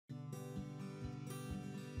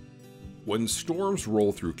When storms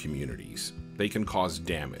roll through communities, they can cause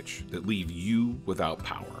damage that leave you without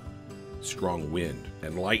power. Strong wind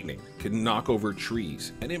and lightning can knock over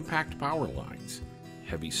trees and impact power lines.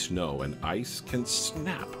 Heavy snow and ice can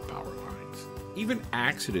snap power lines. Even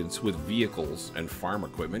accidents with vehicles and farm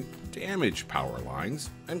equipment damage power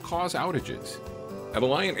lines and cause outages. At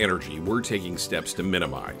Alliant Energy, we're taking steps to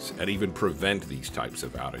minimize and even prevent these types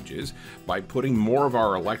of outages by putting more of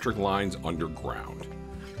our electric lines underground.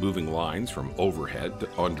 Moving lines from overhead to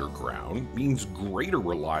underground means greater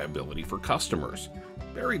reliability for customers.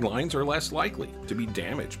 Buried lines are less likely to be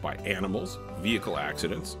damaged by animals, vehicle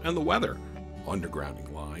accidents, and the weather.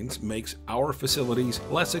 Undergrounding lines makes our facilities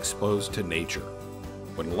less exposed to nature.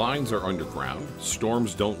 When lines are underground,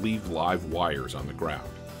 storms don't leave live wires on the ground.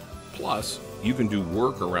 Plus, you can do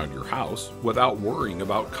work around your house without worrying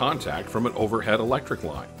about contact from an overhead electric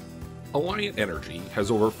line. Alliant Energy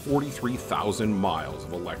has over 43,000 miles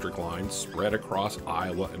of electric lines spread across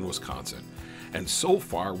Iowa and Wisconsin, and so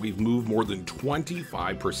far we've moved more than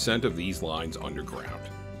 25% of these lines underground,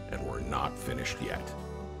 and we're not finished yet.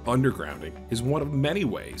 Undergrounding is one of many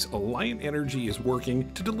ways Alliant Energy is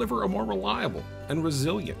working to deliver a more reliable and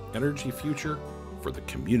resilient energy future for the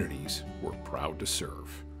communities we're proud to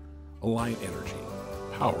serve. Alliant Energy,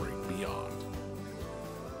 powering beyond.